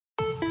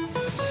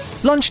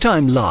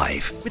Lunchtime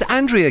Live with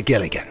Andrea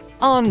Gilligan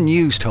on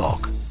News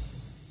Talk.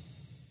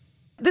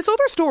 This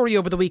other story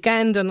over the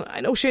weekend, and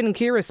I know Shane and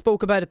Ciara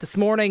spoke about it this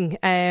morning,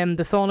 the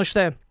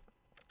Tánaiste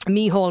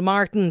Micheal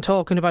Martin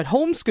talking about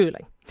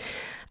homeschooling.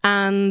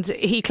 And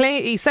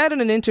he said in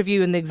an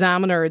interview in the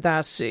Examiner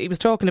that he was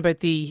talking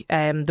about the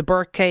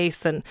Burke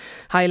case and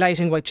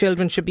highlighting why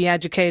children should be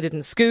educated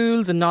in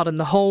schools and not in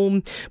the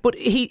home. But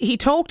he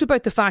talked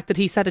about the fact that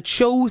he said it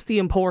shows the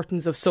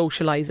importance of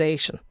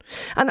socialisation.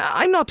 And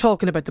I'm not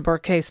talking about the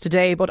Burke case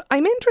today, but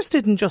I'm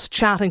interested in just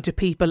chatting to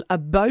people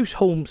about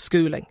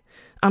homeschooling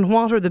and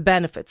what are the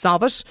benefits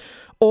of it.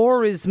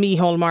 Or is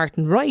Micheal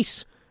Martin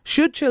right?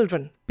 Should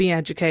children be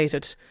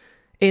educated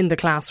in the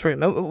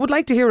classroom? I would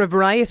like to hear a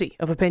variety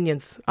of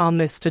opinions on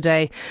this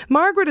today.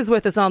 Margaret is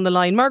with us on the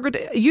line.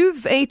 Margaret,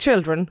 you've 8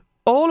 children,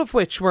 all of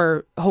which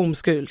were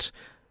homeschooled.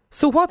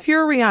 So what's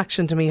your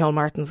reaction to Micheal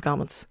Martin's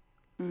comments?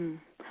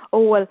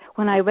 Oh, well,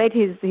 when I read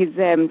his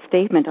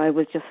statement, I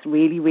was just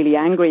really, really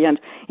angry. And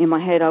in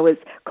my head, I was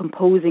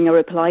composing a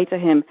reply to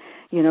him,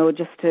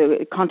 just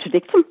to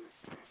contradict him.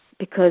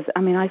 Because,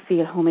 I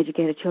feel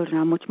home-educated children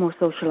are much more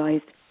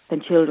socialised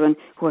than children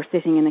who are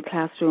sitting in a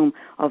classroom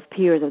of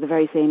peers of the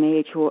very same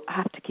age who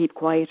have to keep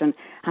quiet and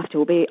have to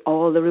obey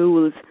all the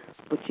rules,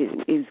 which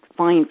is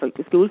fine for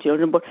the school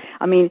children. But,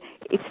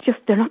 it's just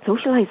they're not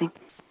socialising.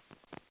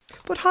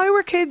 But how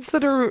are kids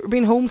that are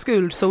being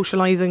homeschooled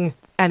socialising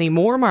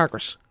anymore,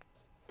 Margaret?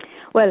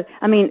 Well,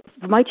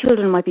 my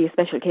children might be a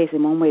special case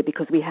in one way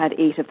because we had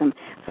 8 of them.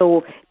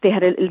 So they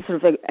had a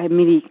sort of a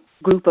mini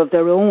group of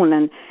their own,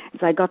 and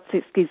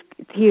Zygotski's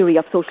theory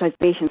of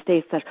socialisation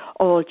states that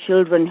all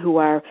children who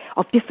are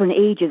of different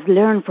ages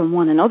learn from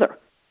one another.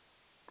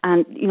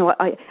 And,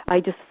 I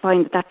just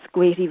find that's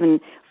great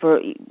even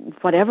for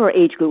whatever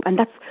age group. And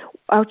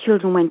our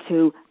children went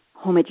to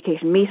home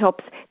education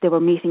meetups. They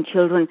were meeting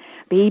children,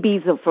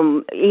 babies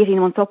from 18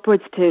 months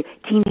upwards to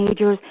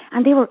teenagers,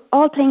 and they were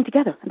all playing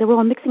together. They were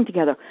all mixing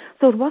together.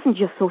 So it wasn't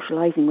just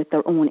socialising with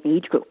their own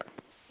age group.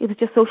 It was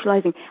just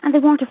socialising, and they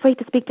weren't afraid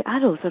to speak to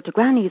adults or to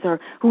grannies or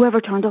whoever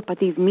turned up at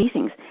these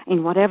meetings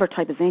in whatever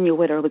type of venue,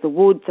 whether it was a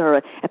woods or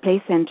a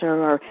play centre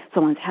or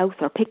someone's house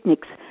or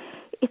picnics.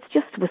 It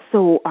just was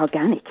so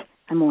organic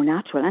and more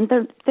natural, and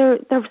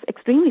they're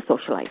extremely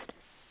socialised.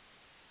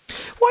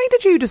 Why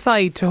did you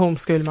decide to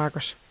homeschool,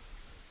 Margaret?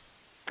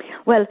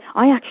 Well,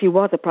 I actually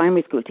was a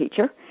primary school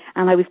teacher,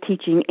 and I was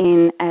teaching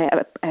in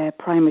a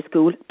primary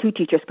school,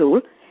 2-teacher school,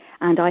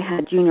 and I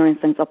had junior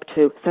infants up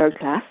to 3rd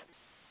class.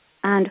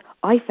 And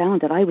I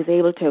found that I was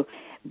able to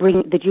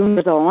bring the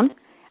juniors on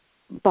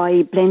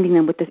by blending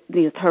them with the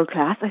 3rd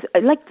class. I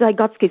like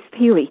Zygotski's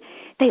theory.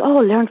 They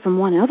all learned from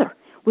one another.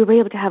 We were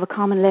able to have a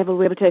common level.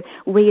 We were able to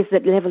raise the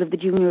level of the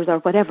juniors or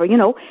whatever,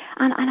 And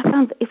I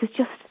found it was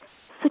just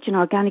such an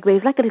organic way. It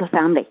was like a little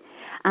family.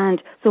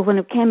 And so when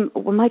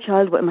my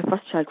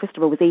first child,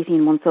 Christopher, was 18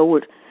 months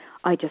old,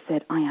 I just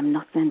said, I am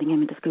not sending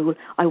him into school.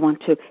 I want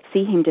to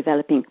see him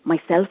developing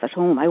myself at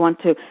home. I want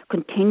to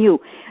continue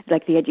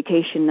the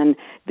education and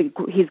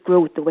his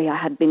growth the way I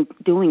had been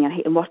doing,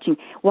 and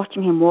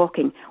watching him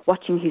walking,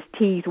 watching his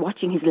teeth,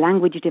 watching his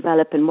language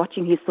develop, and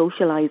watching his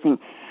socialising.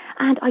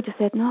 And I just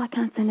said, no, I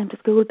can't send him to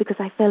school, because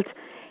I felt,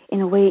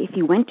 in a way, if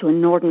he went to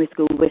an ordinary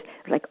school with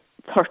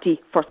 30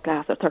 first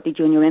class or 30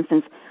 junior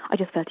infants, I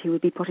just felt he would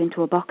be put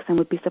into a box and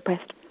would be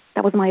suppressed.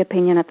 That was my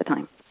opinion at the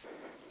time.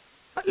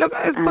 Look,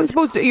 I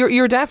suppose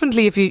you're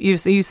definitely, if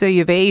you say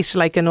you've 8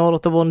 and all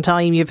at the one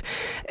time, you've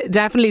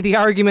definitely the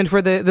argument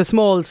for the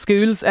small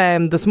schools,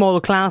 the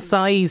small class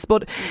size.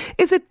 But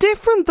is it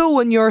different though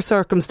in your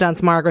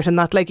circumstance, Margaret, in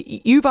that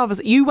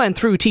you went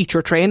through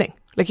teacher training,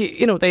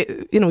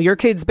 your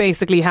kids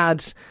basically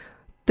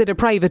did a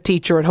private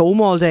teacher at home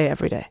all day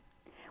every day?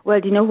 Well,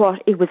 do you know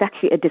what? It was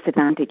actually a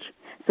disadvantage.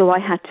 So I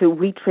had to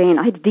retrain.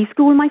 I had to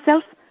de-school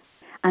myself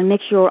and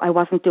make sure I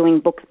wasn't doing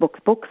books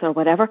or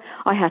whatever.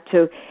 I had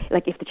to,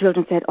 if the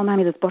children said, oh,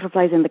 Mammy, there's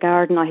butterflies in the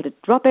garden, I had to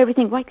drop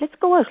everything. Right, let's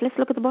go out. Let's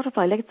look at the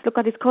butterfly. Let's look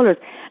at its colours.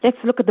 Let's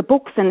look at the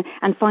books and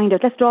find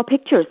out. Let's draw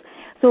pictures.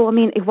 So,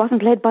 it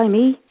wasn't led by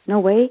me. No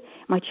way.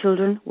 My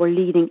children were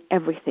leading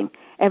everything.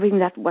 Everything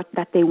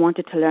that they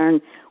wanted to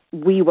learn.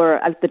 We were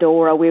out the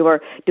door, or we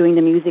were doing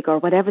the music, or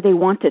whatever they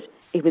wanted.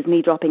 It was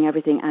me dropping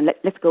everything and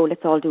let's go.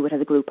 Let's all do it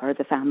as a group or as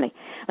a family.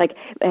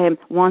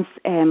 Once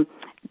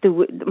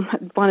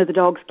one of the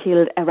dogs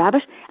killed a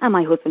rabbit, and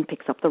my husband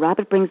picks up the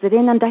rabbit, brings it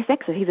in and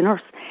dissects it. He's a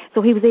nurse.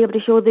 So he was able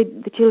to show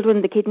the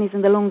children the kidneys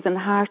and the lungs and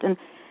the heart. And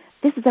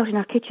this is out in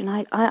our kitchen.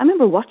 I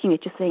remember watching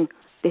it, just saying,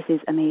 this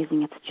is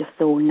amazing. It's just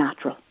so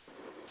natural.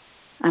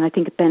 And I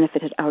think it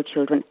benefited our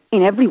children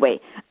in every way,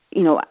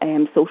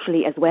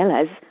 socially as well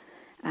as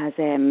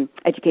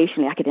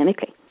educationally,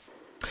 academically.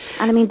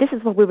 And this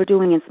is what we were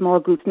doing in small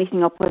groups,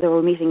 meeting up, whether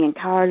we're meeting in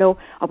Carlow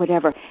or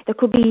whatever. There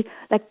could be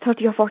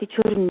 30 or 40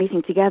 children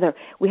meeting together.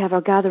 We have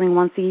our gathering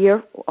once a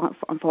year.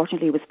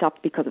 Unfortunately, it was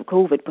stopped because of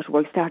COVID, but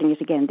we're starting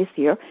it again this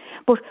year.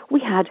 But we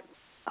had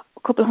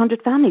a couple of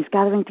 100 families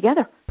gathering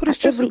together. But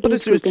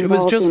it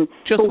was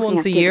just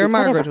once a year,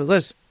 Margaret, was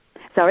it?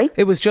 Sorry?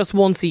 It was just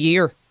once a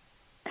year.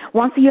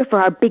 once a year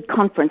for our big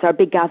conference, our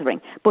big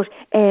gathering. But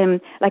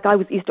like I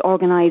used to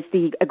organise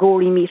the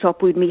Agori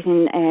meet-up. We'd meet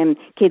in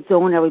Kids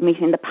Zone, or we'd meet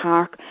in the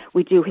park.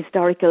 We'd do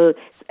historical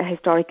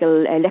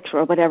lecture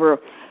or whatever.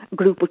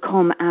 Group would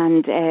come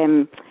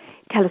and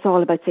tell us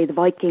all about, say, the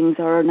Vikings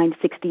or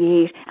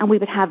 1968, and we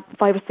would have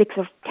 5 or 6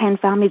 or 10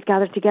 families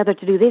gathered together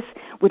to do this.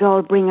 We'd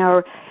all bring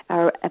a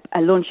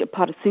lunch, a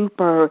pot of soup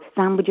or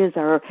sandwiches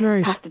or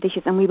pasta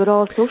dishes, and we would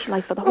all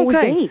socialise for the whole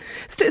day.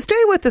 Stay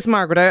with us,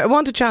 Margaret. I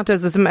want to chat,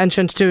 as I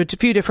mentioned, to a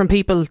few different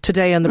people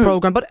today on the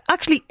programme, but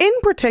actually, in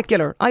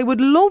particular, I would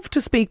love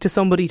to speak to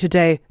somebody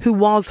today who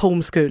was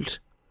homeschooled,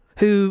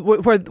 who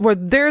were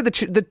they're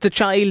the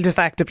child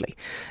effectively,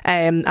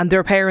 and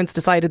their parents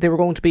decided they were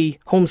going to be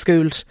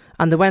homeschooled,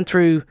 and they went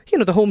through,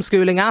 the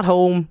homeschooling at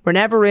home, were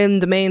never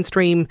in the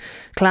mainstream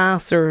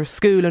class or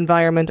school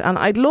environment. And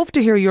I'd love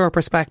to hear your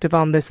perspective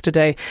on this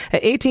today.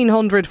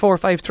 1800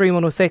 453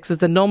 106 is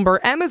the number.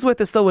 Emma's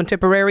with us though in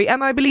Tipperary.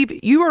 Emma, I believe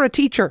you are a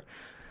teacher.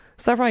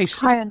 Is that right?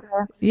 Hi,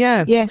 Andrea.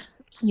 Yeah. Yes,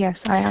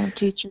 I am a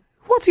teacher.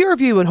 What's your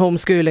view on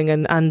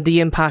homeschooling and the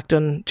impact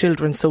on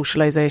children's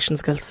socialisation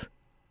skills?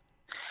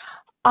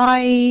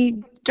 I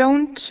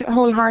don't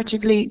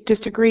wholeheartedly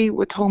disagree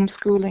with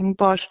homeschooling,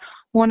 but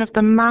one of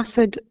the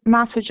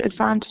massive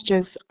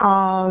advantages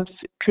of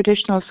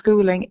traditional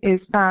schooling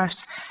is that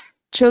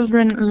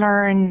children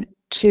learn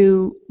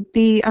to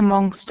be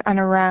amongst and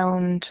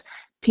around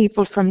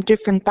people from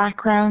different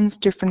backgrounds,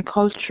 different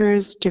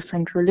cultures,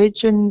 different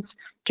religions,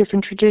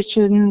 different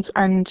traditions,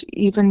 and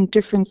even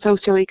different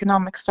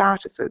socioeconomic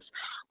statuses,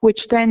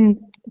 which then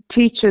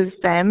teaches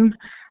them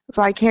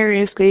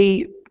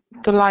vicariously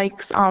the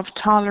likes of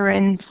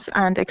tolerance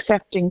and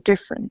accepting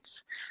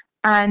difference.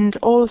 And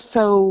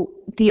also,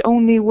 the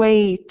only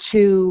way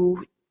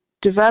to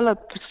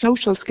develop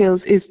social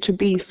skills is to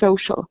be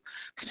social.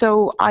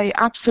 So I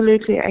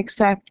absolutely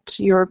accept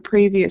your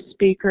previous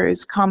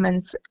speaker's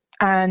comments,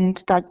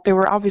 and that they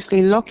were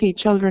obviously lucky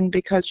children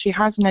because she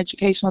has an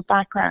educational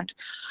background.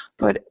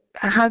 But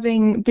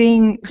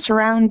being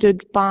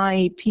surrounded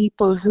by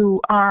people who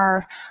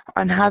are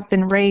and have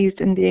been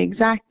raised in the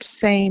exact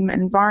same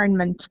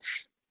environment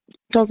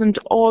doesn't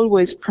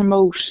always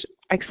promote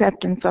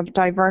acceptance of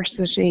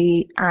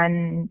diversity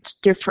and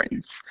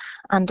difference.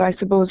 And I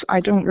suppose I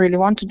don't really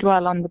want to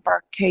dwell on the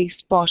Burke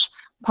case, but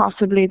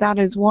possibly that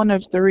is one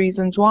of the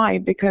reasons why,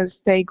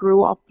 because they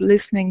grew up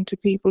listening to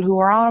people who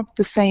are of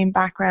the same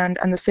background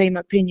and the same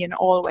opinion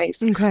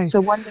always. Okay.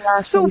 So when they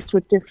are faced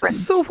with difference.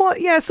 So what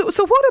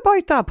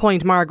about that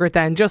point, Margaret,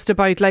 then? Just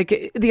about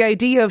like the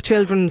idea of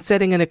children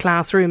sitting in a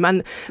classroom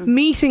and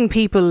meeting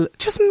people,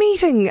 just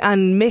meeting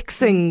and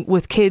mixing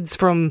with kids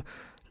from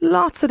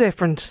lots of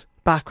different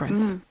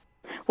backgrounds.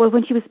 Well,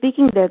 when she was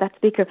speaking there, that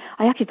speaker,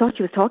 I actually thought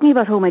she was talking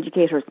about home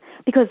educators,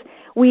 because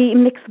we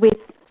mix with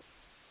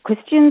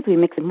Christians, we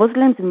mix with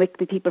Muslims, we mix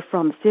with people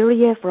from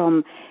Syria,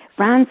 from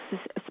France,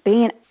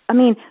 Spain,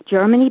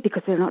 Germany,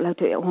 because they're not allowed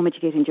to home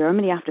educate in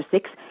Germany after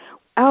 6.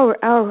 Our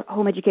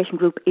home education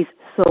group is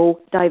so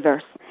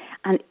diverse,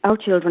 and our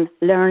children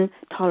learn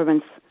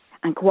tolerance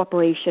and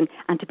cooperation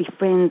and to be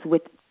friends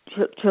with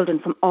children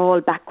from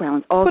all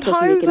backgrounds. But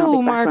how though,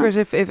 Margaret,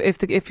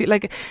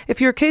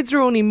 if your kids are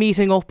only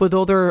meeting up with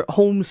other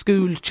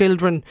homeschooled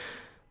children,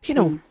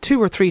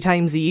 2 or 3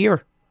 times a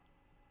year?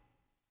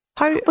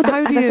 How do you? As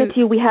I said to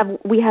you, we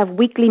have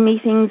weekly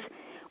meetings.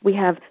 We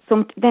have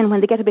some. Then when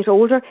they get a bit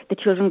older, the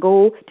children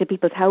go to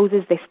people's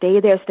houses. They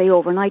stay there, stay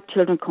overnight.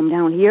 Children come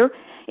down here.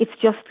 It's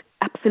just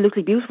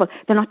absolutely beautiful.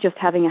 They're not just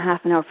having a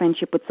half an hour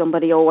friendship with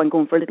somebody, and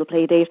going for a little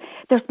play date.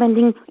 They're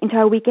spending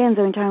entire weekends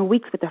or entire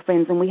weeks with their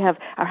friends, and we have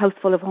our house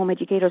full of home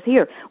educators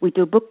here. We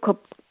do book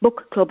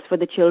clubs for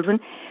the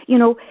children.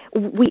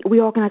 We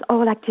organise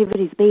all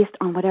activities based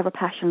on whatever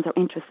passions or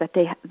interests that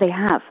they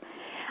have.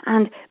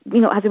 And,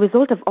 as a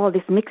result of all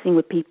this mixing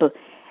with people,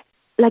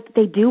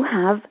 they do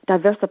have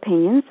diverse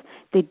opinions.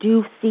 They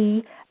do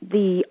see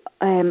the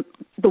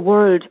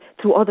world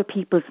through other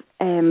people's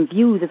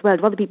views as well,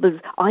 through other people's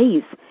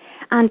eyes.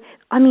 And,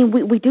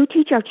 we do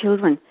teach our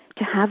children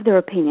to have their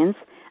opinions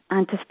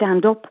and to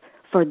stand up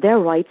for their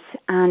rights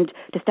and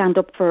to stand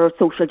up for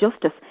social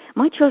justice.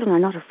 My children are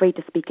not afraid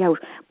to speak out,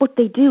 but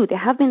they do. They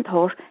have been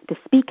taught to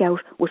speak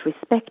out with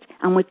respect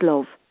and with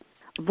love.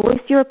 Voice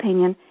your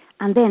opinion,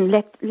 and then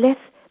let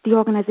the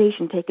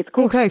organisation take its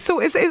course. Okay, so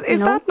is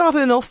that not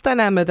enough then,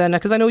 Emma, then?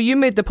 Because I know you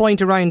made the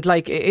point around,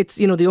 it's,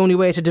 the only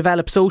way to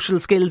develop social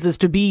skills is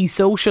to be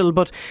social,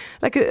 but,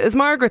 as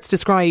Margaret's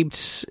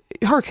described,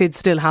 her kids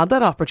still had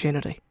that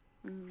opportunity.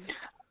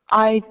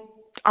 I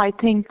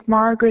think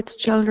Margaret's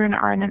children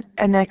are in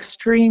an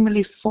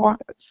extremely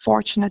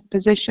fortunate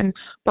position,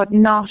 but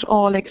not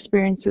all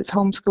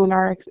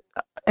homeschool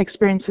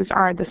experiences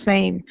are the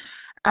same.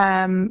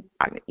 In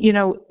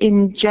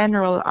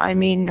general,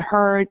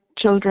 her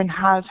children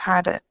have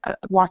had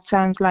what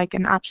sounds like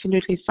an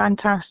absolutely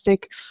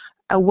fantastic,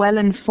 a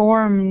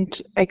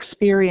well-informed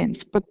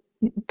experience, but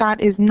that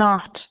is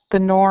not the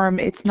norm.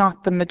 It's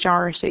not the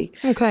majority.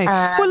 Okay.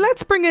 Well,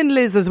 let's bring in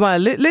Liz as well.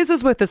 Liz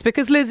is with us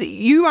because, Liz,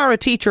 you are a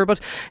teacher, but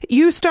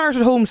you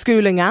started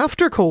homeschooling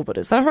after COVID.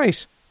 Is that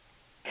right?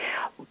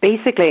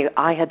 Basically,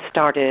 I had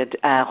started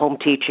home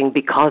teaching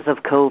because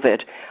of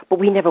COVID, but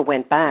we never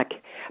went back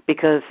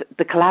because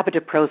the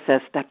collaborative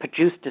process that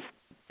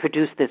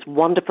produced this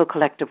wonderful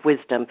collective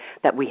wisdom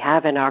that we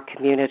have in our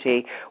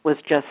community was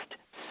just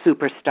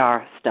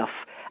superstar stuff.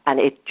 And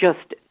it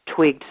just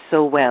twigged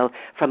so well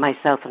for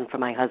myself and for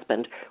my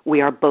husband.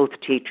 We are both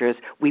teachers.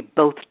 We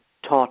both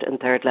taught in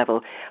third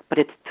level, but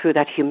it's through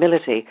that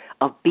humility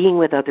of being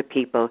with other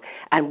people,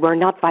 and we're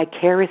not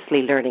vicariously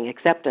learning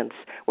acceptance.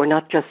 We're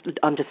not just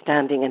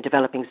understanding and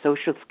developing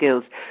social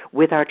skills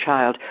with our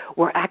child.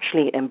 We're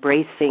actually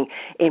embracing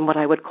in what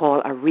I would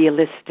call a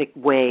realistic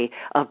way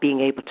of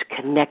being able to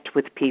connect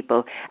with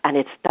people, and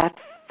it's that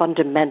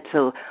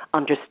fundamental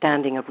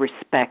understanding of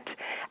respect.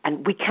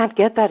 And we can't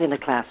get that in a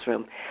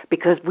classroom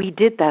because we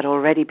did that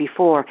already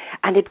before.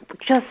 And it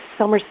just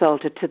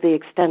somersaulted to the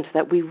extent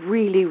that we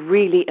really,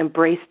 really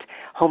embraced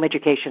Home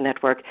Education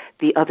Network,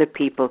 the other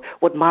people,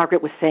 what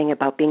Margaret was saying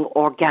about being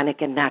organic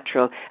and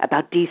natural,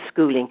 about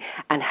deschooling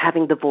and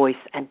having the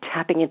voice and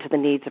tapping into the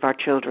needs of our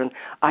children.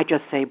 I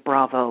just say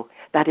bravo.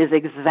 That is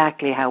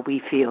exactly how we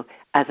feel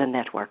as a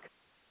network.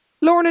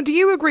 Lorna, do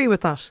you agree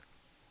with that?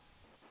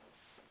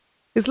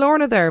 Is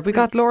Lorna there? Have we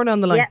got Lorna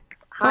on the line? Yeah.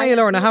 Hi,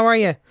 Lorna. How are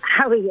you?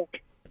 How are you?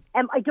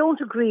 I don't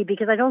agree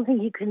because I don't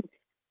think you can,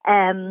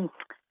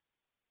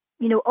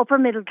 upper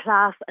middle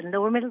class and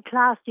lower middle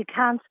class, you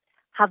can't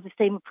have the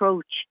same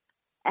approach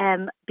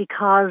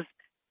because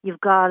you've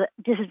got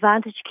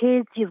disadvantaged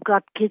kids, you've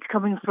got kids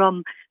coming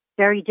from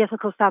very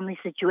difficult family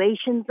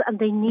situations, and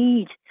they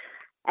need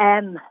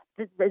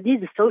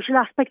the social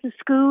aspect of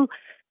school,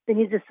 they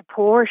need the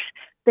support,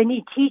 they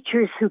need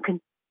teachers who can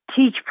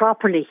teach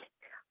properly.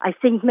 I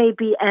think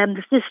maybe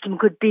the system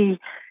could be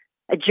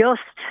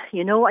adjust.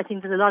 I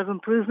think there's a lot of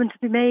improvement to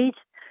be made.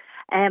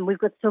 We've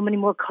got so many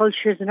more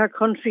cultures in our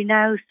country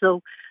now,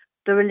 so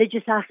the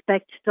religious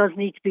aspect does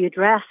need to be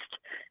addressed.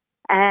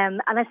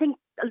 And I think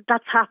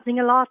that's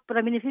happening a lot. But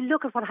I mean, if you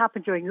look at what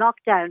happened during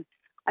lockdown,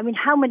 I mean,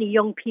 how many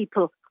young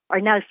people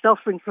are now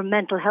suffering from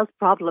mental health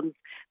problems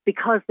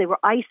because they were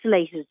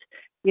isolated?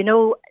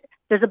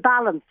 There's a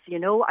balance.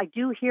 I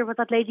do hear what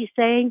that lady's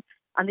saying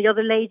and the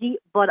other lady,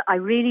 but I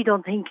really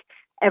don't think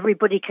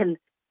everybody can,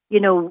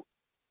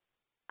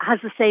 has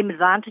the same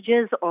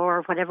advantages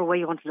or whatever way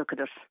you want to look at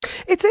it.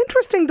 It's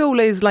interesting though,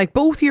 Liz, like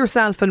both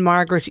yourself and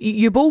Margaret,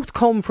 you both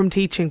come from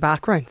teaching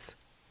backgrounds.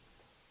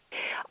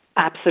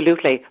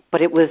 Absolutely.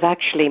 But it was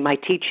actually my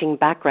teaching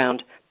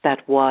background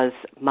that was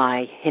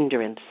my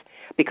hindrance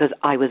because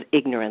I was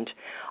ignorant.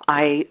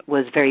 I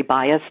was very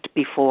biased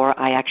before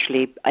I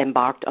actually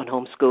embarked on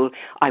homeschool.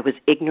 I was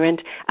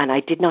ignorant and I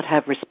did not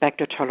have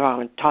respect or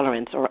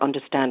tolerance or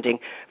understanding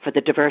for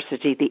the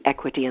diversity, the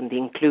equity and the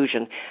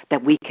inclusion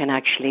that we can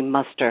actually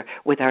muster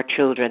with our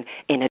children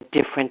in a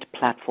different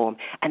platform.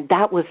 And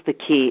that was the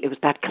key. It was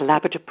that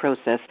collaborative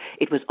process.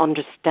 It was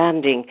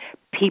understanding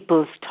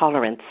people's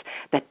tolerance,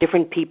 that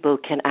different people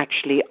can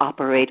actually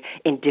operate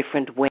in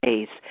different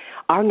ways.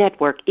 Our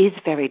network is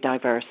very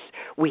diverse.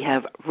 We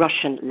have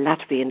Russian,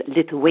 Latvian,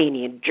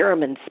 Lithuanian,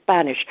 German,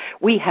 Spanish.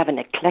 We have an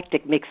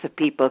eclectic mix of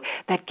people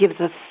that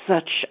gives us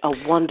such a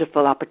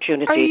wonderful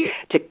opportunity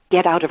to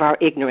get out of our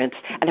ignorance.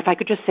 And if I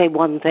could just say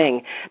one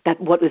thing,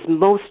 that what is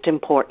most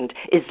important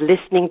is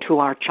listening to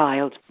our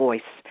child's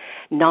voice.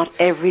 Not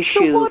every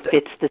shoe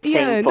fits the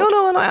same foot.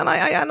 No,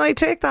 and I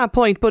take that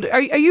point. But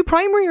are you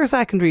primary or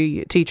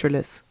secondary teacher,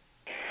 Liz?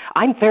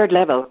 I'm third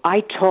level.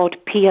 I taught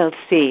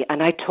PLC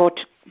and I taught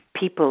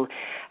people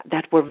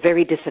that were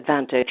very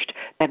disadvantaged,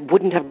 that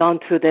wouldn't have gone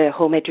through the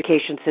home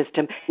education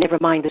system, never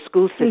mind the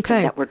school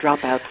system, that were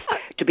dropouts,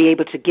 to be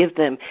able to give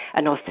them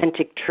an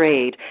authentic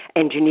trade,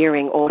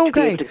 engineering, or to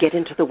be able to get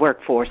into the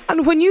workforce.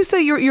 And when you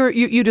say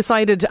you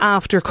decided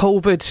after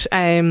COVID,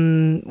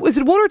 was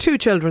it one or two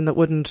children that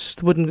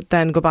wouldn't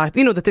then go back,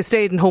 that they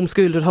stayed and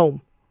homeschooled at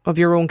home, of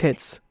your own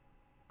kids?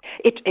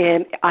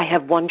 I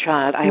have one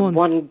child. I have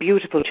one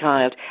beautiful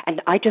child.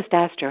 And I just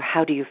asked her,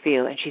 how do you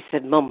feel? And she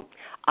said, Mum,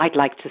 I'd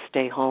like to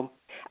stay home.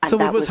 And so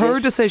it was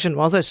her decision,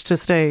 was it, to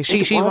stay?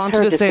 She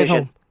wanted to stay at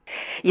home.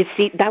 You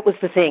see, that was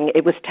the thing.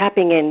 It was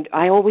tapping in.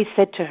 I always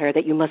said to her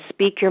that you must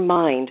speak your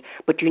mind,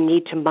 but you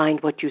need to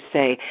mind what you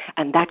say.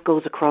 And that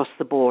goes across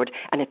the board.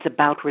 And it's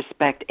about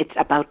respect. It's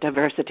about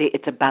diversity.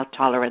 It's about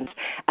tolerance.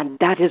 And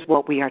that is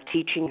what we are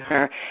teaching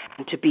her,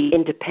 and to be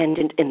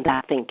independent in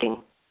that thinking.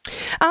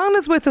 Anne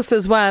is with us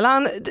as well.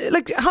 Anne,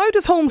 how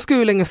does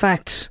homeschooling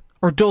affect,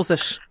 or does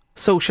it,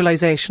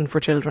 socialisation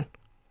for children?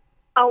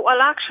 Oh,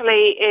 well,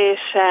 actually,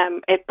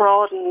 it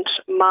broadened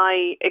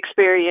my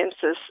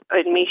experiences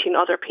in meeting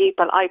other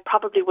people. I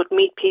probably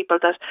meet people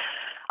now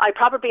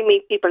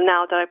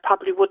that I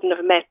probably wouldn't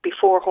have met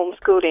before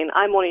homeschooling.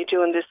 I'm only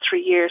doing this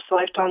 3 years, so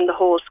I've done the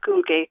whole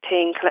Schoolgate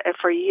thing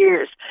for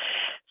years.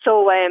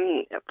 So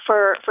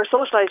for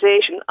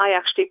socialisation, I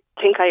actually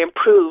think I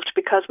improved,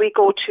 because we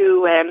go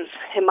to,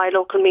 in my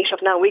local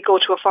meetup now, we go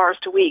to a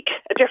forest a week,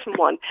 a different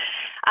one,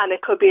 and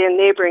it could be in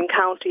neighbouring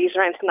counties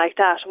or anything like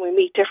that, and we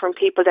meet different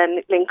people,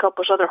 then link up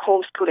with other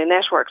homeschooling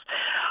networks.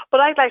 But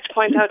I'd like to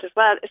point out as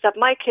well is that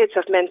my kids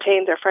have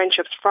maintained their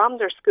friendships from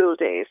their school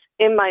days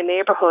in my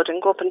neighbourhood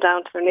and go up and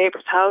down to their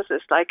neighbours'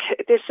 houses. Like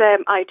this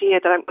idea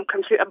that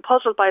I'm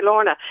puzzled by,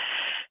 Lorna,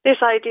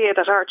 this idea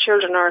that our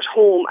children are at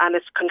home and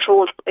it's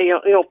controlled,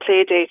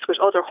 play dates with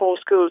other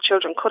homeschool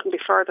children couldn't be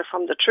further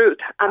from the truth.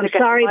 And I'm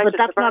sorry, but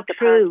that's not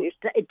true.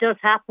 It does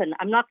happen.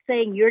 I'm not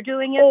saying you're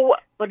doing it,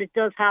 but it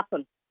does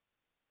happen.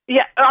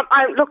 Yeah,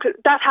 look,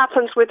 that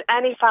happens with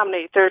any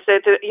family. There's,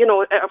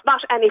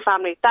 not any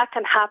family. That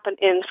can happen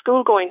in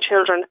school-going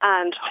children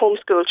and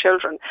homeschool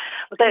children.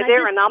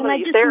 They're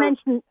anomalies.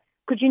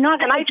 Could you not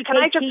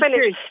educate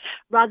teachers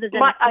rather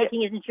than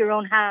taking it into your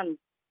own hands?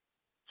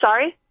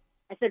 Sorry?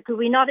 I said, could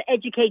we not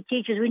educate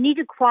teachers? We need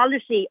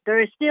equality. There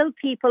are still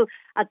people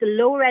at the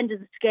lower end of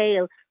the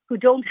scale who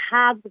don't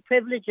have the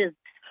privileges.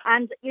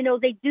 And,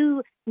 they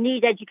do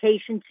need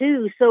education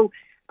too. So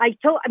I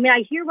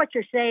hear what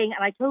you're saying,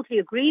 and I totally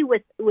agree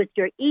with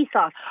your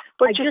ethos.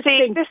 But you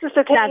see, this is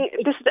the thing.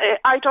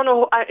 I don't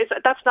know.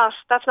 That's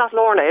not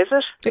Lorna, is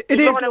it? It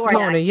is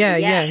Lorna. Yeah.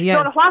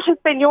 So what has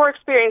been your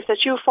experience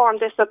that you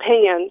formed this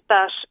opinion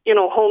that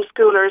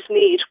homeschoolers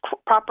need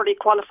properly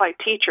qualified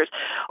teachers?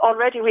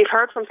 Already, we've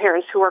heard from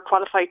parents who are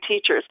qualified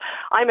teachers.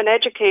 I'm an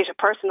educated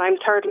person. I'm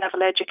third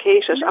level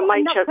educated, and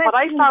my children. What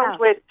I found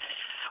with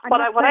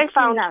what I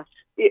found.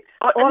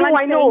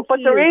 I know, but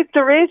there is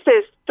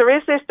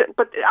this,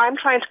 but I'm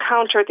trying to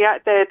counter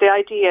the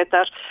idea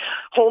that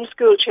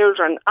homeschool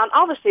children, and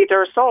obviously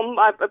there are some,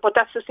 but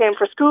that's the same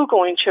for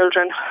school-going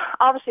children.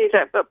 Obviously,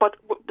 but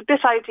this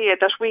idea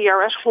that we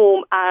are at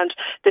home and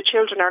the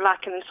children are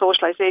lacking in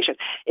socialisation,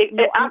 it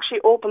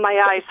actually opened my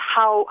eyes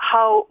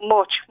how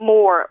much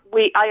more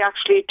I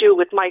actually do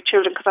with my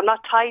children, because I'm not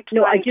tied to.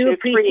 No, I do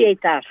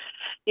appreciate that.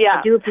 Yeah,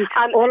 I do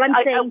appreciate. All I'm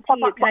saying to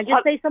you, can I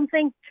just say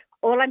something?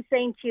 All I'm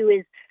saying to you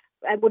is,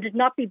 would it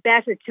not be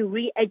better to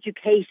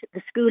re-educate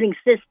the schooling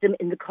system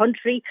in the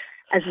country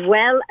as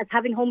well as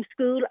having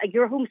homeschool?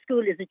 Your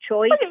homeschool is a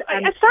choice,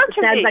 and it sounds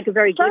like a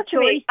very good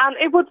choice. And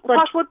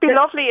what would be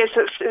lovely is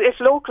if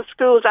local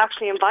schools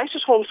actually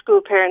invited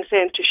homeschool parents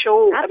in to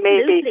show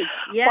maybe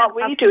what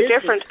we do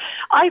different.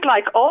 I'd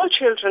like all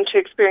children to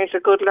experience a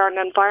good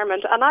learning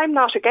environment, and I'm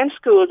not against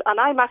schools, and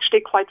I'm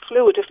actually quite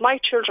fluid. If my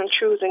children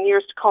choose in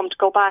years to come to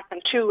go back,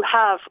 and two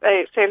have,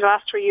 say in the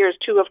last 3 years,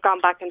 two have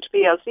gone back into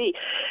BLC,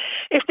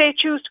 if they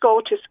choose to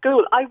go to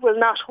school, I will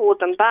not hold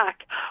them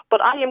back,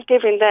 but I am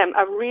giving them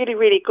a really,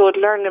 really good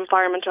learning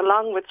environment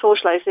along with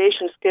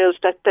socialisation skills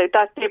that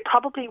they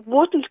probably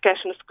wouldn't get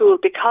in school,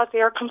 because they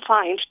are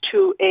confined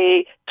to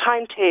a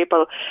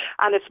timetable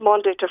and it's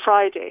Monday to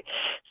Friday.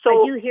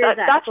 So I do hear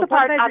that. That's the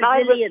part.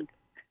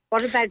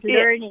 What about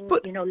learning,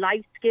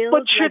 life skills?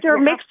 But sure, they're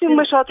mixing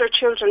with other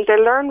children. They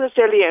learn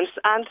resilience,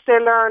 and they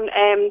learn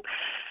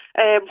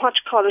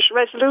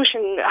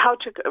resolution, how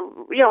to,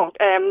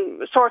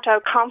 sort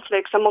out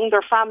conflicts among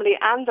their family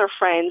and their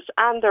friends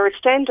and their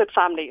extended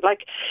family.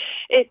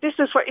 This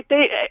is where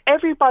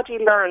everybody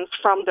learns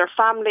from their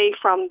family,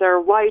 from their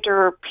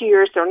wider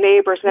peers, their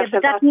neighbours. Yeah,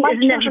 but that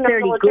isn't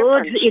necessarily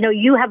good.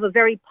 You have a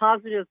very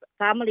positive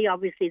family,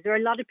 obviously. There are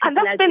a lot of people and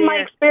that's been my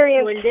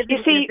experience. Who are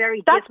living in a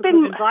very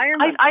difficult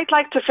environment. I'd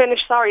like to finish,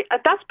 sorry.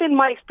 That's been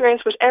my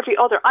experience with every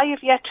other. I have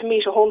yet to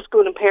meet a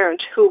homeschooling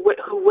parent who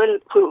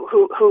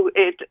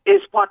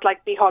is what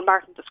Micheal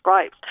Martin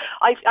describes.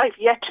 I've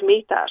yet to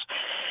meet that.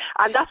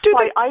 And that's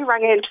why I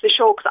rang into the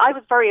show, because I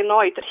was very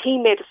annoyed that he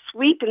made a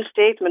sweeping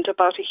statement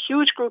about a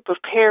huge group of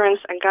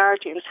parents and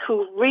guardians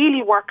who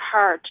really work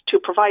hard to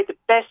provide the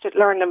best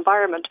learning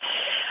environment.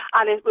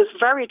 And it was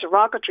very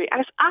derogatory,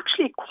 and it's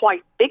actually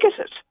quite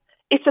bigoted.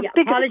 It's a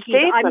bigoted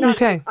statement.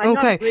 I'm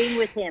not agreeing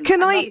with him.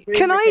 Can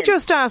I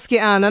just ask you,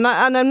 Anne, and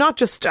I'm not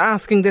just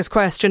asking this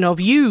question of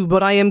you,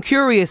 but I am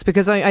curious,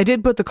 because I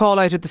did put the call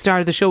out at the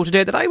start of the show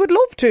today that I would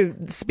love to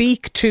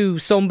speak to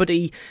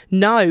somebody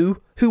now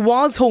who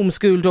was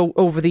homeschooled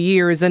over the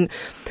years, and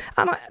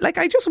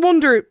I just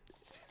wonder,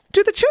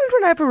 do the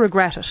children ever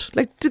regret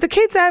it? Do the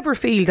kids ever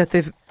feel that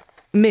they've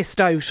missed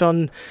out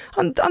on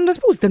I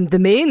suppose the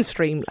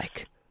mainstream,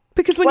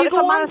 Because when you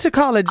go on to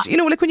college,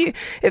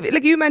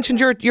 when you mentioned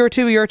your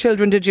two of your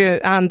children, did you?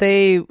 And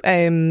they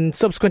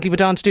subsequently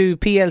went on to do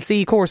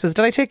PLC courses.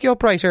 Did I take you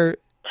up right? Or?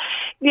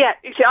 Yeah,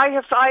 you see, I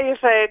have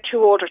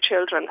two older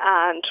children,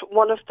 and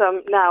one of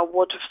them now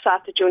would have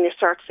sat the junior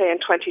cert, say, in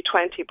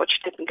 2020, but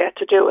she didn't get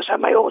to do it.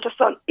 And my oldest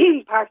son,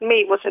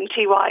 was in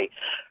TY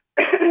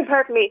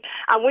pardon me,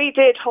 and we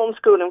did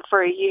homeschooling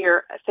for a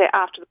year, say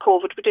after the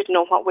COVID. We didn't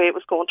know what way it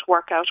was going to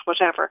work out,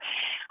 whatever.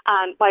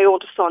 And my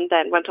oldest son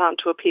then went on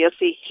to a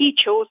PLC. He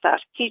chose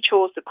that. He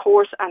chose the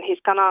course, and he's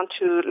gone on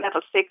to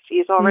level 6.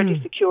 He's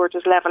already secured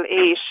his level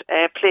 8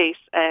 place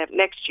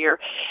next year.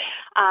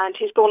 And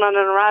he's going on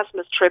an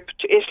Erasmus trip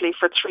to Italy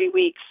for 3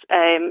 weeks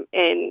in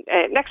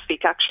next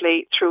week,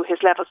 actually, through his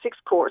level 6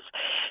 course.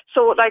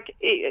 So, like,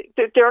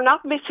 they're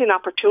not missing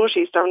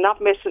opportunities. They're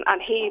not missing,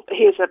 and he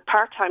has a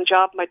part-time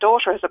job. My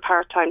daughter has a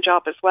part-time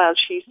job as well.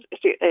 She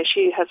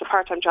has a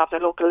part-time job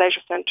in a local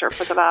leisure centre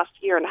for the last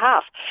year and a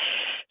half.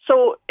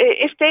 So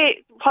if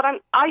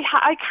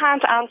I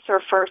can't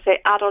answer for, say,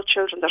 adult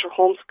children that are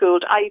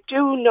homeschooled. I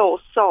do know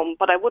some,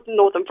 but I wouldn't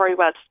know them very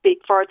well to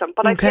speak for them.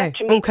 But I've yet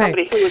to meet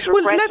somebody who is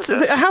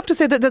regretted it. I have to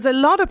say that there's a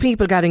lot of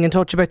people getting in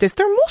touch about this.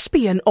 There must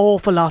be an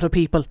awful lot of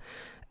people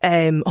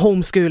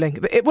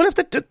homeschooling. Well, if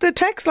the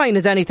text line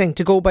is anything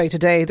to go by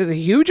today, there's a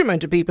huge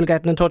amount of people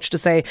getting in touch to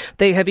say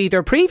they have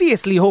either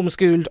previously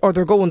homeschooled or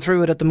they're going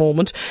through it at the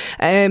moment.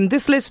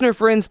 This listener,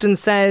 for instance,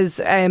 says,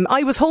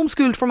 I was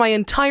homeschooled for my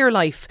entire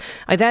life.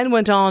 I then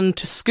went on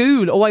to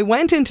school. I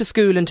went into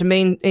school, into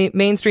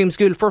mainstream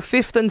school for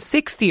 5th and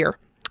 6th year.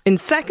 In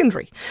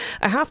secondary.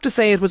 I have to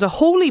say it was a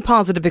wholly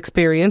positive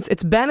experience.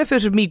 It's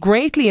benefited me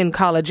greatly in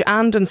college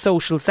and in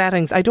social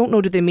settings. I don't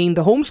know, do they mean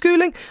the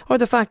homeschooling or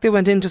the fact they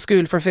went into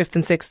school for 5th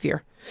and 6th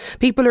year?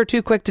 People are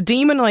too quick to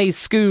demonise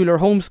school or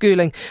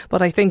homeschooling,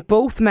 but I think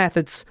both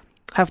methods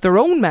have their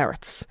own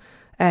merits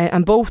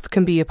and both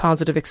can be a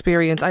positive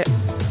experience.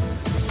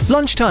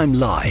 Lunchtime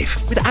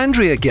Live with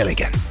Andrea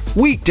Gilligan.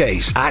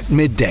 Weekdays at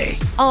midday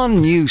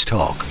on News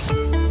Talk.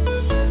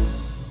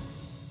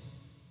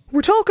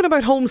 We're talking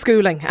about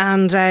homeschooling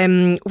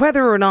and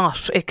whether or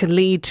not it can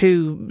lead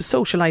to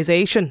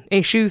socialisation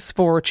issues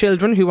for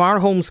children who are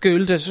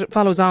homeschooled. It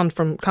follows on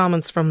from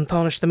comments from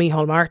Tánaiste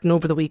Micheal Martin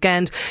over the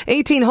weekend.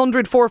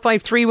 1800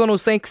 453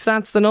 106,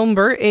 that's the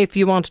number if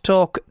you want to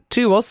talk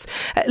to us.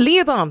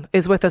 Leodon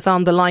is with us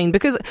on the line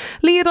because,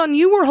 Leodon,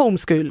 you were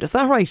homeschooled, is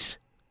that right?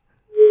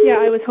 Yeah,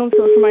 I was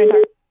homeschooled for my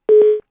entire...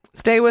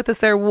 Stay with us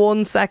there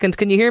 1 second.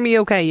 Can you hear me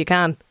okay? You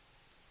can?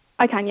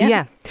 I can, yeah.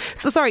 Yeah.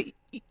 So, sorry,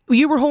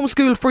 you were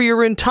homeschooled for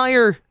your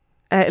entire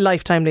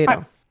lifetime,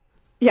 Leodon?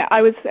 Yeah,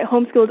 I was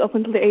homeschooled up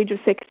until the age of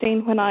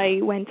 16 when I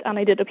went and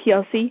I did a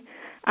PLC.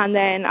 And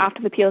then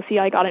after the PLC,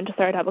 I got into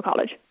third level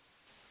college.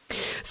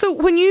 So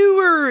when you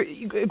were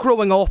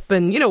growing up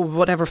and,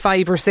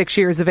 5 or 6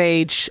 years of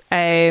age,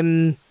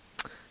 was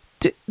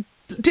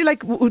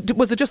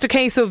it just a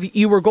case of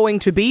you were going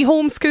to be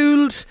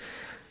homeschooled?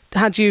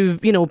 Had you,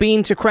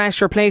 been to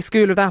creche or play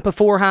school or that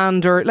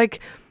beforehand, or like...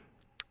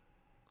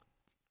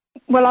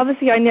 Well,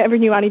 obviously, I never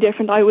knew any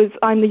different.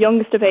 I'm the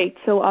youngest of 8,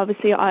 so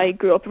obviously I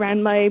grew up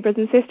around my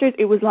brothers and sisters.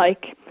 It was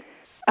like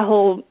a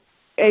whole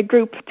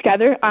group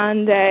together,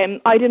 and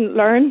I didn't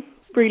learn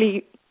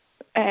really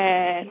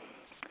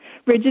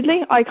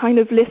rigidly. I kind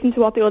of listened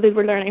to what the others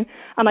were learning,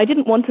 and I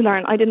didn't want to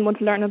learn. I didn't want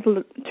to learn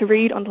to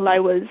read until I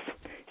was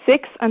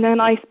 6, and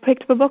then I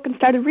picked up a book and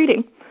started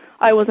reading.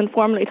 I wasn't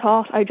formally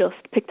taught. I just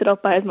picked it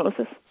up by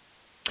osmosis.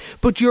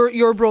 But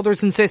your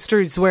brothers and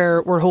sisters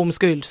were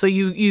homeschooled, so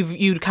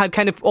you'd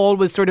kind of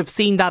always sort of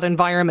seen that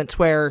environment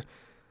where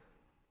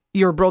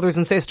your brothers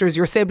and sisters,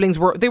 your siblings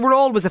were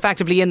always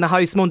effectively in the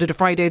house Monday to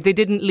Friday. They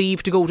didn't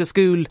leave to go to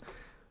school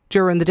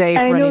during the day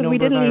for any number of hours. We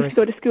didn't leave to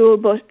go to school,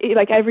 but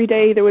like every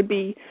day there would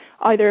be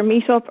either a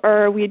meet-up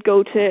or we'd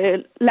go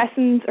to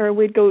lessons or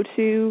we'd go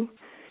to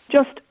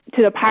just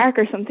to the park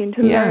or something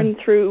to learn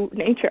through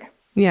nature.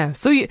 Yeah,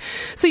 so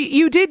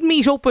you did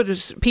meet up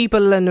with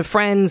people and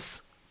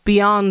friends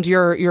beyond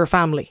your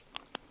family.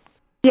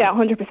 Yeah,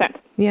 100%.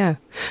 Yeah.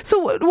 So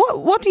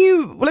what do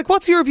you like?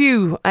 What's your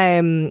view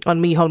on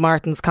Micheal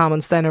Martin's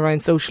comments then around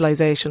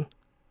socialisation?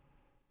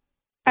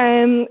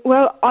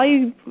 Well,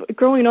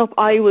 growing up,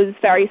 I was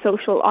very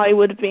social. I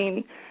would have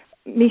been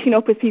meeting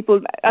up with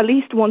people at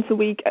least once a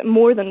week,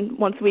 more than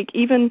once a week.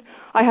 Even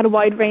I had a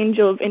wide range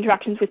of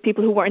interactions with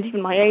people who weren't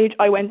even my age.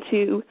 I went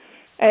to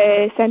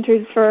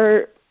centres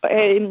for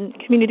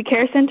community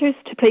care centres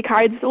to play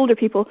cards with older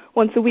people.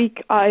 Once a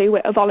week I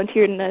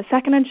volunteered in a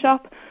second-hand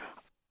shop.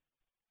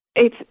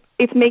 It's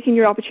making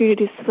your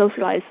opportunities to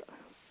socialise.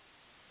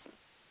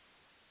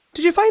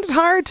 Did you find it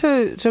hard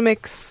to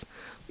mix,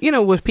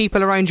 with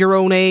people around your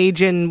own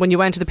age and when you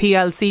went to the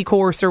PLC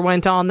course or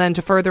went on then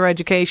to further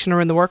education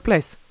or in the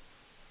workplace?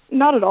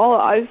 Not at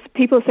all.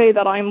 People say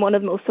that I'm one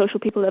of the most social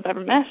people I've ever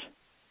met.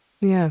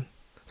 Yeah.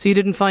 So you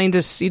didn't find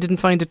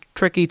it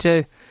tricky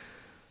to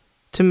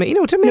make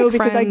friends? No,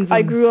 because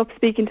I grew up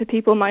speaking to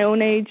people my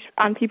own age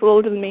and people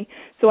older than me,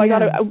 so I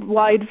got a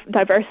wide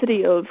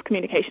diversity of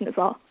communication as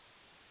well.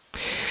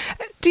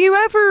 Do you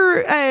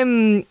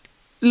ever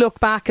look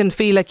back and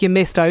feel like you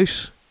missed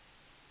out,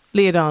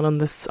 Leodon, on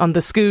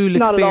the school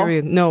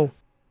experience? Not at all. No,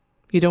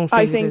 you don't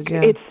feel it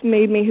did, it's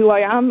made me who I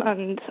am,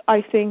 and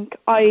I think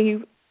I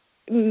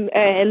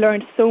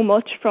learned so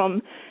much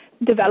from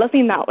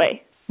developing that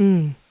way.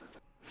 Mm.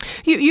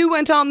 You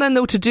went on then,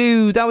 though, to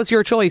do... That was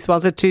your choice,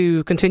 was it,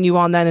 to continue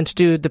on then and to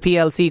do the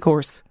PLC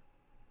course?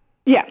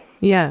 Yeah.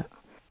 Yeah.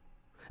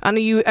 And are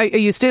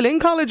you still in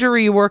college, or are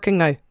you working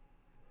now?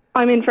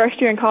 I'm in first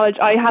year in college.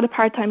 I had a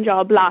part-time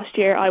job last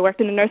year. I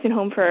worked in a nursing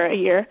home for a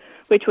year,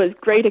 which was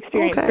great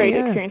experience,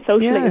 experience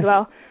socially as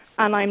well.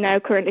 And I'm now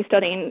currently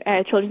studying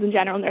children's and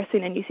general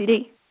nursing in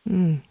UCD.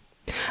 Mm.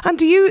 And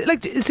do you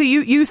so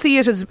you see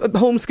it as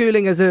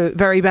homeschooling as a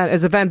very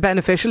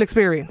beneficial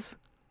experience?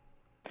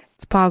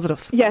 It's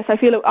positive. Yes, I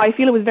feel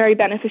it was very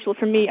beneficial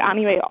for me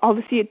anyway.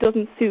 Obviously, it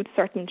doesn't suit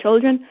certain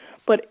children,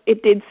 but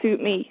it did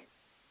suit me.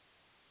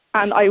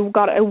 And I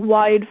got a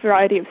wide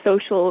variety of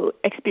social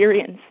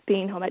experience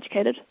being home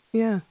educated.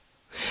 Yeah.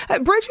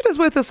 Bridget is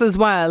with us as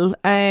well.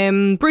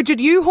 Bridget,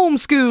 you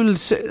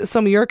homeschooled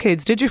some of your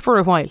kids, did you, for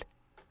a while?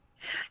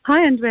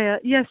 Hi, Andrea.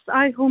 Yes,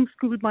 I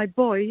homeschooled my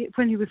boy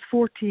when he was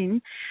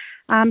 14.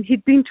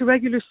 He'd been to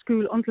regular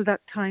school until that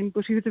time,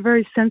 but he was a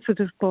very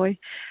sensitive boy,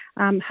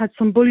 had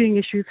some bullying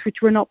issues which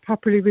were not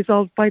properly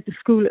resolved by the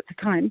school at the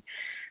time.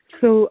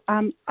 So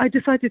I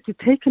decided to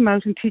take him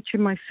out and teach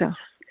him myself.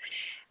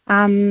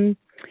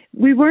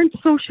 We weren't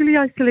socially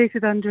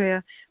isolated,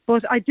 Andrea,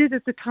 but I did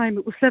at the time,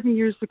 it was 7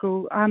 years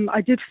ago, I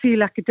did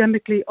feel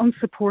academically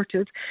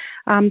unsupported.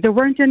 There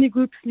weren't any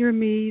groups near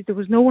me. There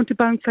was no one to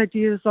bounce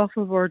ideas off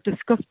of or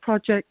discuss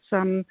projects.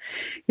 I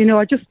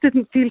just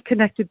didn't feel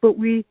connected, but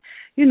we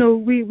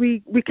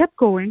kept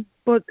going.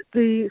 But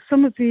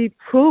some of the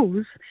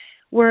pros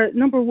were,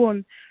 number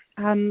one,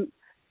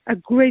 a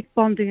great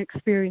bonding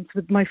experience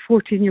with my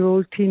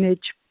 14-year-old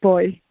teenage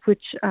boy,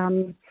 which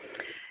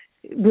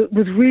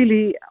was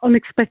really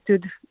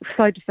unexpected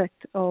side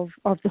effect of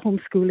the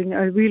homeschooling.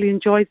 I really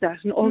enjoyed that.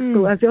 And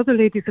also, as the other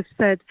ladies have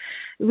said,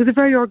 it was a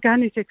very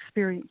organic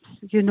experience.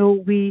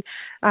 We'd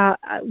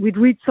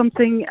read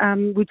something,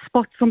 we'd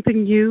spot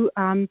something new,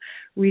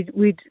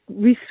 we'd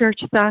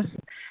research that.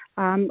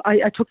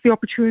 I took the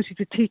opportunity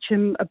to teach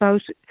him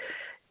about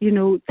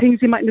things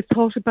he mightn't have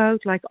thought about,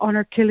 like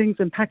honour killings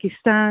in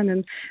Pakistan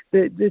and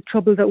the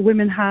trouble that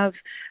women have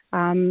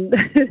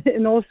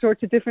in all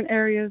sorts of different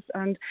areas,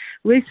 and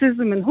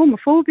racism and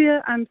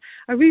homophobia. And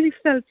I really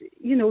felt,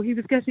 he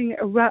was getting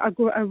a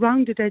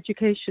rounded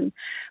education.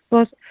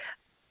 But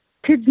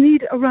kids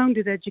need a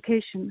rounded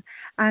education,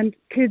 and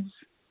kids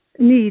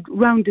need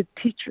rounded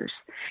teachers.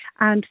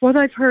 And what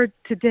I've heard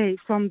today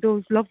from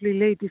those lovely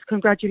ladies,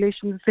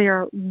 congratulations, they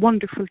are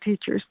wonderful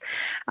teachers,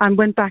 and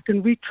went back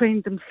and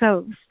retrained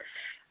themselves.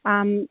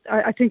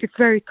 I think it's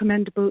very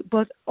commendable,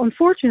 but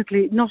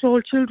unfortunately not all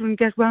children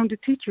get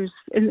rounded teachers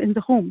in the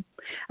home,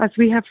 as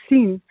we have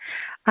seen.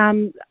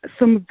 Some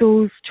of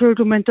those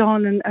children went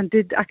on and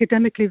did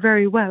academically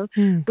very well,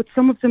 but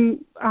some of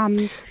them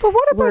but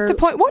what about the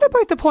point? What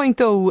about the point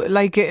though,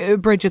 like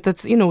Bridget,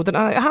 that's that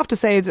I have to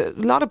say a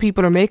lot of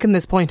people are making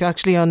this point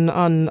actually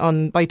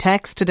on by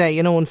text today,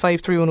 on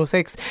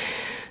 53106.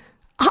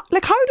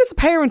 Like, how does a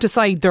parent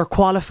decide they're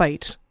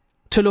qualified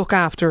to look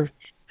after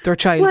their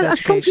child's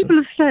education? Well, as some people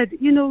have said,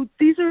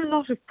 these are a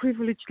lot of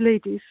privileged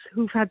ladies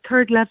who've had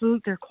third level,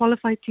 they're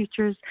qualified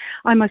teachers.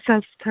 I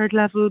myself, third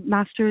level,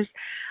 masters.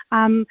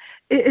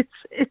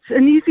 It's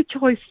an easy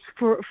choice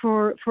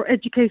for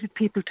educated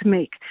people to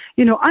make.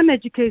 I'm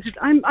educated.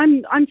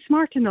 I'm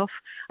smart enough.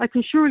 I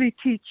can surely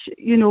teach,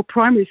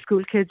 primary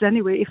school kids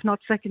anyway, if not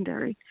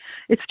secondary.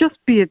 It's just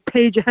be a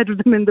page ahead of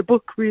them in the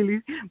book,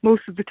 really,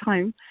 most of the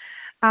time.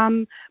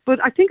 But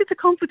I think it's a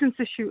confidence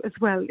issue as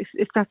well,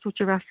 if that's what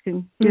you're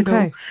asking.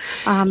 Okay.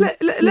 Let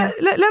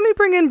me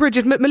bring in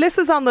Bridget.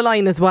 Melissa's on the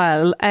line as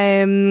well.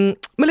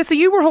 Melissa,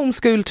 you were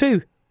homeschooled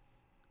too.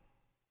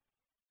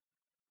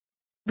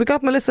 We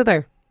got Melissa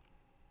there.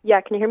 Yeah,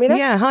 can you hear me there?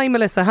 Yeah, hi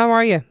Melissa, how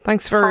are you?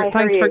 Thanks for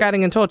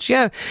getting in touch.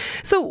 Yeah.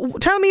 So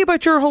tell me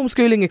about your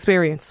homeschooling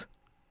experience.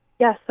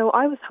 Yeah, so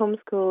I was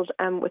homeschooled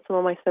with some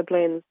of my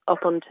siblings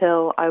up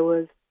until I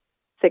was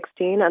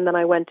 16, and then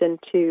I went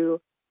into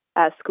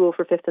school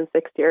for 5th and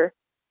 6th year.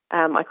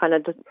 We kind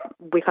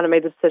of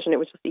made the decision it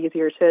was just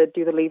easier to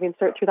do the leaving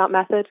cert through that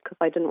method because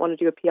I didn't want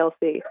to do a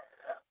PLC.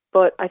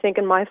 But I think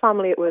in my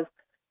family it was,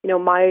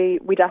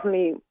 we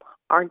definitely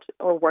aren't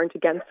or weren't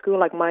against school.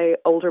 Like, my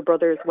older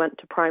brothers went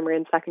to primary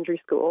and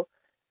secondary school,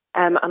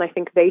 and I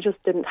think they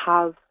just didn't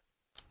have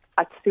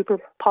a super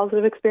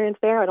positive experience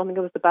there. I don't think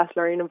it was the best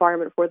learning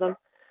environment for them.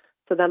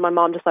 So then my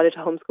mom decided to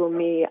homeschool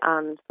me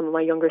and some of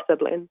my younger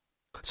siblings.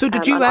 So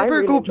did you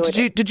ever go?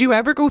 Did you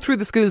ever go through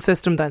the school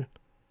system then?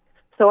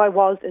 So I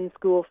was in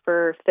school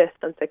for 5th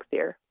and 6th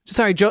year.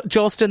 Sorry,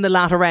 just in the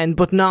latter end,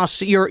 but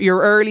not your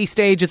early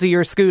stages of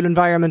your school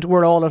environment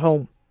were all at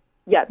home.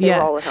 Yeah, they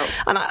were all at home.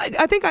 And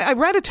I think I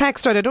read a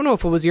text, I don't know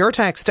if it was your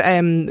text,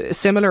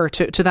 similar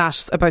to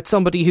that, about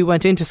somebody who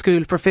went into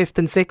school for 5th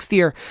and 6th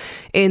year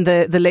in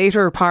the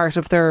later part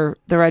of their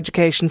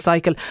education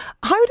cycle.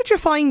 How did you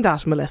find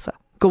that, Melissa,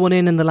 going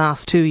in the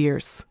last 2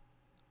 years?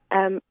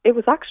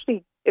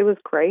 It was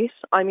great.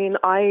 I mean,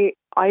 I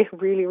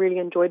really, really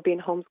enjoyed being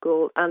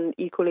homeschooled, and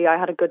equally I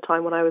had a good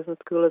time when I was in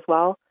school as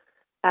well.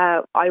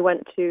 I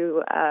went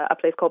to a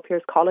place called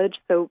Pierce College,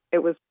 so it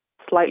was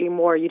slightly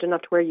more, you didn't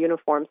have to wear a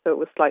uniform, so it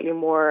was slightly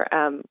more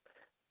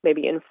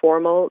maybe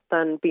informal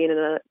than being in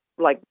a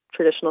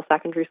traditional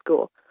secondary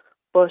school.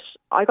 But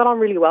I got on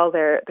really well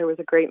there. There was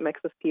a great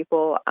mix of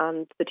people,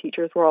 and the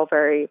teachers were all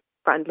very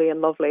friendly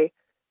and lovely.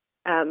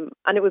 And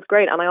it was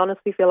great. And I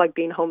honestly feel like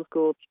being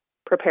homeschooled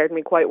prepared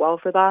me quite well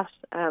for that.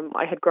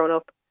 I had grown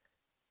up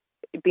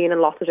being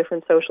in lots of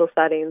different social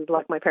settings.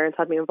 Like, my parents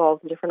had me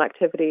involved in different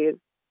activities.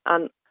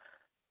 And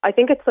I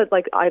think it's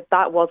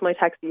that was my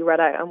text that you read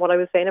out. And what I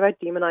was saying about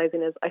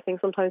demonizing is, I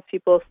think sometimes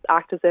people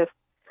act as if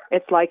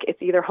it's like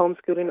it's either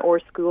homeschooling or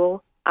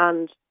school.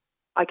 And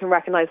I can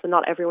recognise that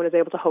not everyone is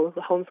able to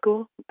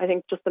homeschool. I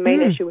think just the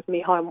main issue with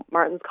Micheal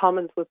Martin's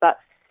comments was that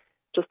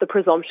just the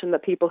presumption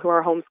that people who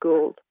are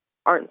homeschooled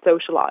aren't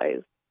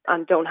socialised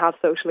and don't have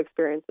social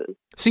experiences.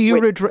 So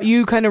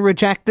you kind of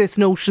reject this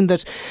notion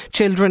that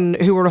children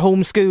who are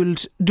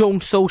homeschooled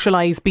don't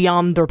socialise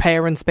beyond their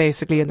parents,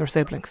 basically, and their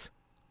siblings?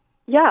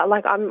 Yeah,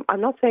 like I'm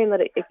not saying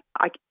that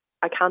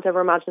I can't ever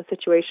imagine a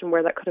situation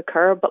where that could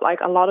occur, but like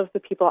a lot of the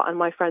people and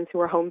my friends who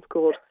were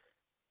homeschooled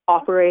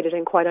operated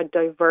in quite a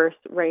diverse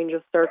range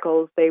of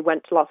circles. They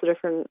went to lots of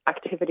different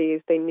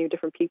activities. They knew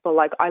different people.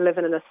 Like, I live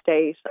in an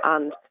estate,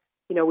 and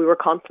we were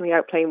constantly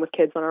out playing with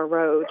kids on our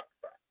road.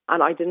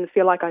 And I didn't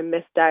feel like I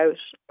missed out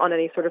on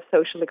any sort of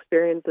social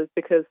experiences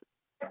because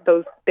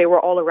they were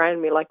all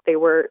around me. Like, they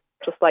were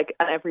just like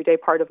an everyday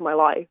part of my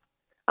life.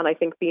 And I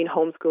think being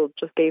homeschooled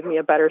just gave me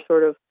a better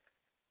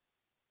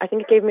I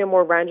think it gave me a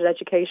more rounded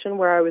education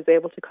where I was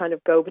able to kind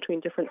of go between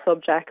different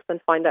subjects and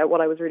find out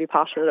what I was really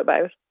passionate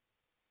about.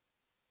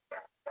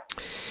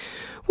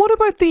 What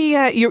about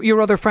the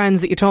your other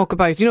friends that you talk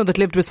about, that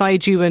lived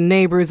beside you and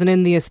neighbours and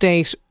in the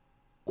estate?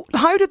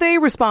 How do they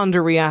respond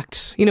or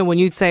react? When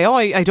you'd say,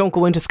 I don't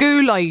go into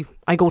school,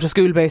 I go to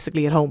school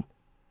basically at home.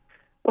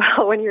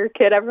 Well, when you're a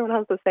kid, everyone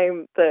has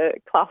the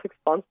classic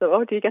response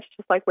of, do you get to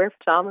just like wear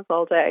pajamas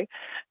all day?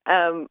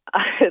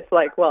 It's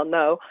like, well,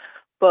 no.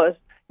 But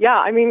yeah,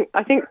 I mean,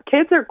 I think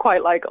kids are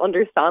quite like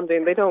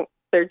understanding.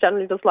 They're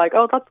generally just like,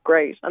 oh, that's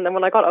great. And then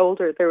when I got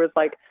older, there was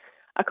like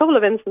a couple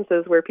of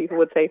instances where people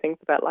would say things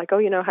about like,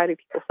 oh, how do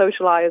people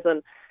socialise?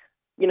 And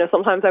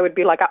sometimes I would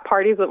be like at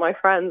parties with my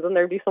friends and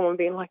there'd be someone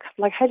being like,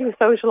 how do you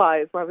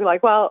socialise? And I'd be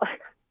like, well,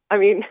 I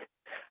mean,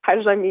 how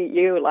did I meet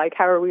you? Like,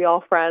 how are we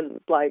all friends?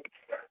 Like,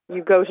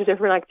 you go to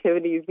different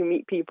activities, you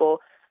meet people.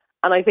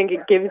 And I think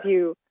it gives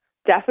you,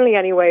 definitely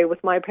anyway,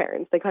 with my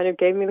parents, they kind of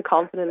gave me the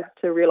confidence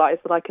to realise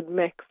that I could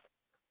mix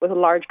with a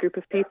large group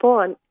of people.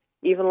 And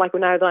even like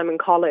now that I'm in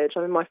college,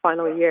 I'm in my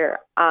final year.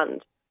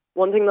 And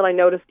one thing that I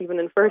noticed even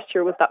in first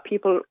year was that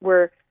people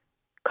were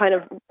kind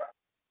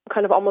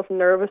of almost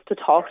nervous to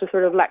talk to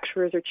sort of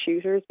lecturers or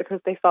tutors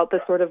because they felt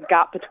this sort of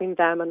gap between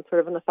them and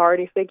sort of an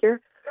authority figure.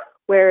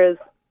 Whereas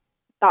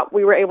that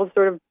we were able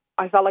to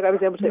I felt like I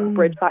was able to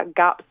bridge that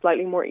gap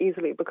slightly more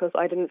easily because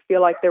I didn't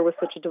feel like there was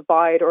such a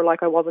divide or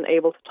like I wasn't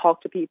able to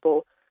talk to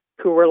people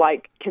who were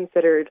like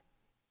considered,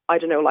 I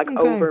don't know, like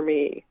over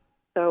me.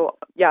 So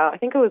yeah, I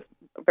think it was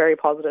very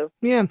positive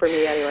for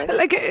me anyway.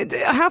 Like,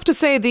 I have to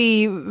say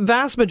the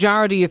vast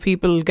majority of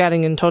people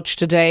getting in touch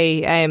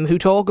today who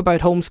talk about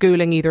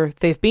homeschooling, either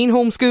they've been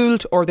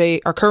homeschooled or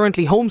they are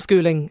currently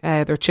homeschooling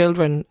their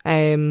children,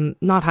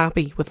 not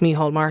happy with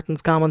Micheal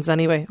Martin's comments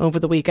anyway over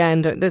the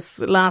weekend. This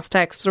last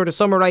text sort of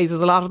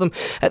summarises a lot of them.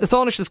 The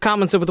Tánaiste's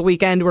comments over the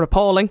weekend were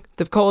appalling.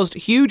 They've caused a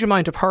huge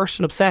amount of hurt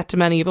and upset to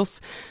many of us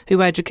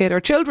who educate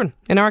our children.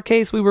 In our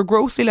case, we were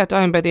grossly let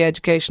down by the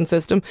education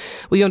system.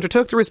 We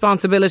undertook the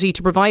responsibility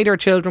to provide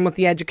our children with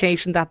the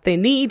education that they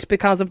need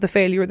because of the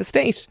failure of the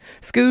state.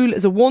 School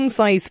is a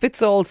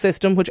one-size-fits-all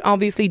system which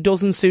obviously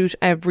doesn't suit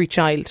every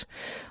child.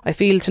 I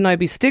feel to now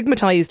be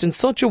stigmatised in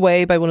such a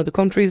way by one of the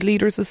country's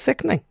leaders is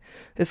sickening.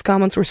 His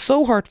comments were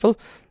so hurtful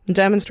and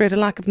demonstrate a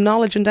lack of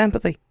knowledge and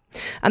empathy.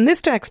 And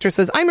this texter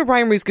says, I'm a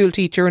primary school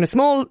teacher in a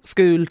small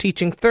school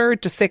teaching 3rd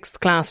to 6th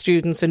class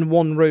students in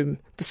one room.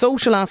 The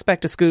social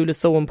aspect of school is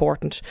so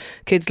important.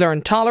 Kids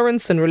learn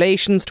tolerance and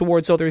relations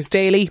towards others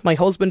daily. My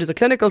husband is a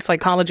clinical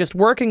psychologist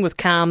working with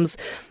CAMS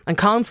and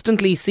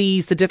constantly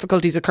sees the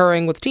difficulties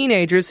occurring with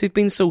teenagers who've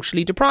been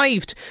socially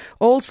deprived.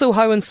 Also,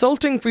 how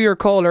insulting for your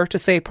caller to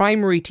say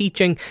primary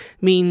teaching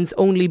means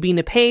only being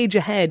a page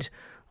ahead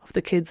of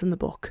the kids in the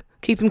book.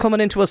 Keep them coming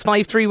into us.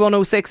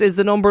 53106 is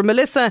the number.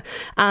 Melissa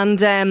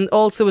and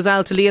also as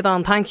well to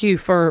Leodán, thank you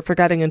for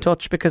getting in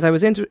touch because I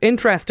was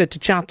interested to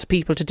chat to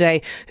people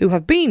today who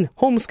have been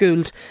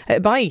homeschooled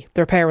by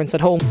their parents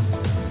at home.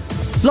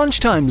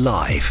 Lunchtime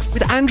Live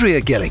with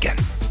Andrea Gilligan.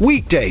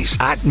 Weekdays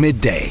at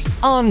midday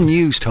on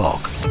News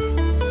Talk.